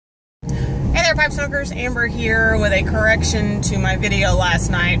Pipe Smokers, Amber here with a correction to my video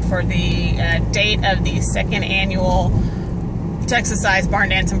last night for the date of the second annual Texas Size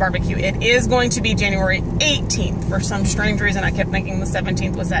Barndance and Barbecue. It is going to be January 18th. For some strange reason, I kept thinking the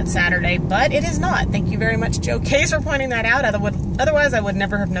 17th was that Saturday, but it is not. Thank you very much, Joe Case, for pointing that out. Otherwise, I would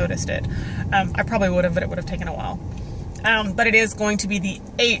never have noticed it. I probably would have, but it would have taken a while. But it is going to be the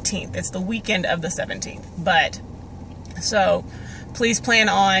 18th. It's the weekend of the 17th. So please plan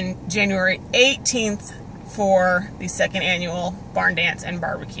on January 18th for the second annual Barn Dance and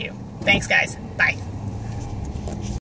Barbecue. Thanks, guys. Bye.